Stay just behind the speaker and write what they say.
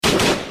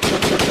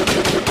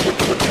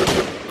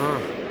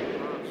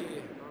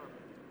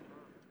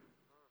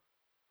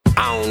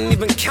I don't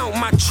even count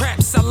my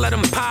traps, I let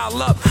them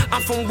pile up.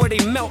 I'm from where they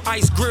melt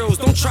ice grills,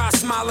 don't try to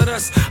smile at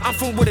us. I'm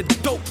from where the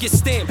dope gets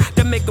stamped,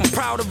 that make them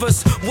proud of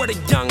us. Where the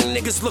young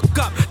niggas look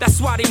up,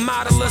 that's why they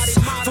model us.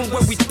 From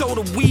where we throw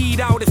the weed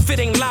out if it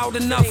ain't loud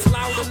enough.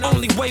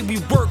 Only way we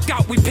work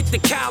out, we pick the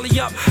Cali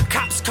up.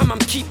 Cops come, I'm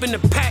keeping the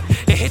pack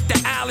and hit the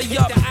alley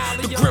up.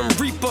 The Grim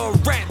Reaper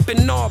rap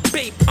and all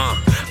babe,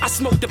 I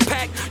smoke the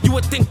pack, you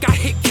would think I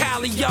hit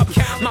Cali up.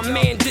 My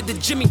man did the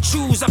Jimmy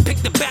Choos, I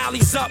picked the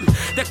valleys up.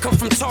 That come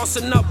from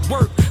tossing up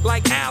work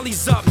like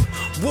alleys up.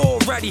 War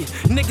ready,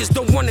 niggas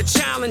don't wanna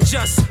challenge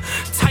us.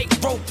 Tight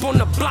rope on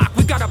the block,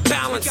 we gotta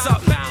balance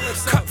up.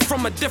 Cut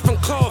from a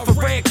different cloth, a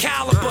rare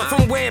caliber.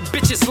 From where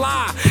bitches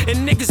lie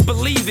and niggas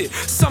believe it.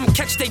 Some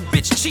catch they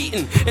bitch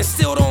cheating and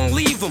still don't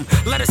leave them.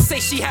 Let her say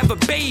she have a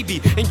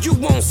baby and you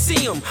won't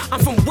see them. I'm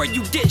from where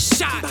you get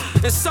shot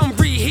and some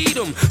reheat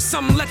them.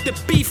 Some let the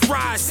beef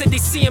rise, said they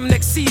see him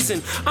next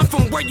season. I'm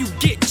from where you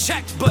get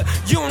checked, but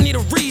you don't need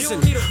a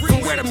reason.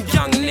 From where them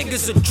young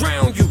niggas will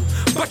drown you,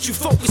 but you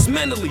focus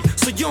mentally,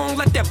 so you don't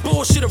let that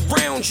bullshit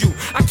around you.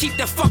 I keep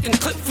that fucking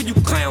clip for you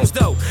clowns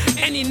though.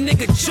 Any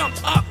nigga jump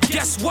up,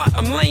 guess what?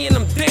 I'm laying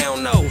them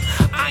down though.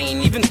 I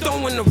ain't even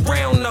throwing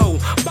around though.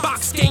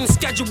 Box game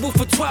scheduled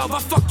for 12, I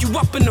fuck you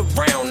up in the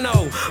round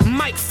though.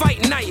 Mike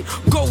fight night,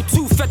 go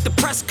tooth at the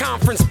press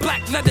conference.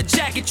 Black leather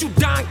jacket, you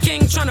Don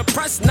King tryna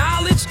press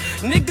knowledge,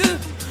 nigga.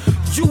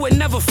 You would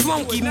never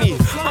flunky me.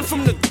 I'm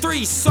from the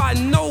 3, so I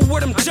know where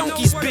them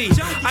junkies be.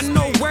 I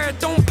know where it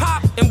don't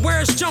pop and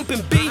where it's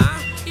jumping, B.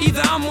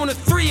 Either I'm on a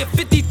 3 or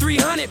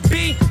 5300,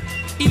 B.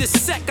 Either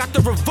set got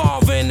the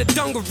revolver and the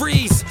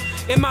dungarees.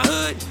 In my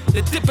hood,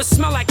 the dipper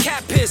smell like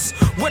cat piss.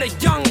 Where the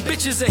young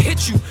bitches will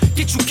hit you,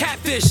 get you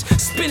catfish.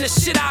 Spin the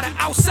shit out of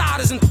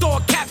outsiders and throw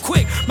a cap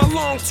quick. My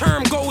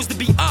long-term goal is to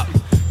be up,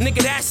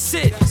 nigga, that's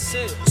it.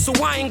 So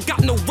I ain't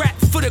got no rap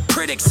for the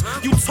critics.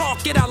 You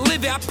talk it, I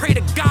live it, I pray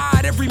to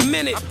God every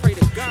minute.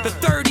 The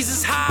 30s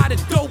is high, the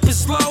dope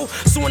is low.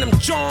 So when them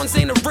Johns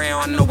ain't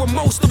around, I know where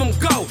most of them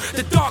go.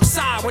 The dark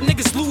side, where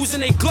niggas lose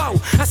and they glow.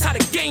 That's how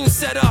the game's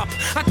set up,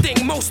 I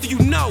think most of you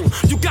know.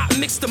 You got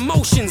mixed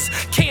emotions,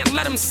 can't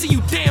let them see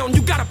you down,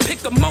 you gotta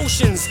pick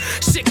emotions.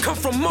 Shit come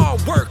from all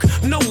work,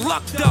 no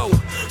luck though.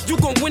 You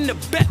gon' win the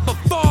bet but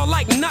fall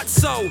like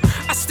nutso.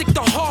 I stick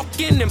the hawk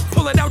in and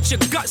pull it out your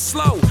gut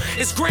slow.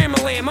 It's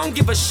Grammarland, I don't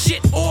give a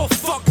shit or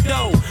fuck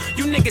though.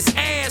 You niggas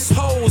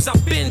assholes,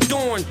 I've been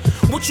doing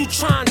what you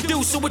trying to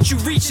do, so what you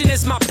reaching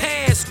is my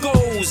past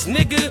goals,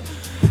 nigga.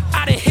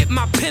 I done hit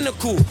my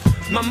pinnacle,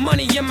 my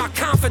money and my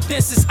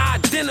confidence is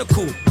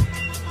identical.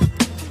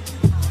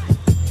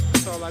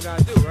 That's all I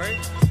gotta do, right?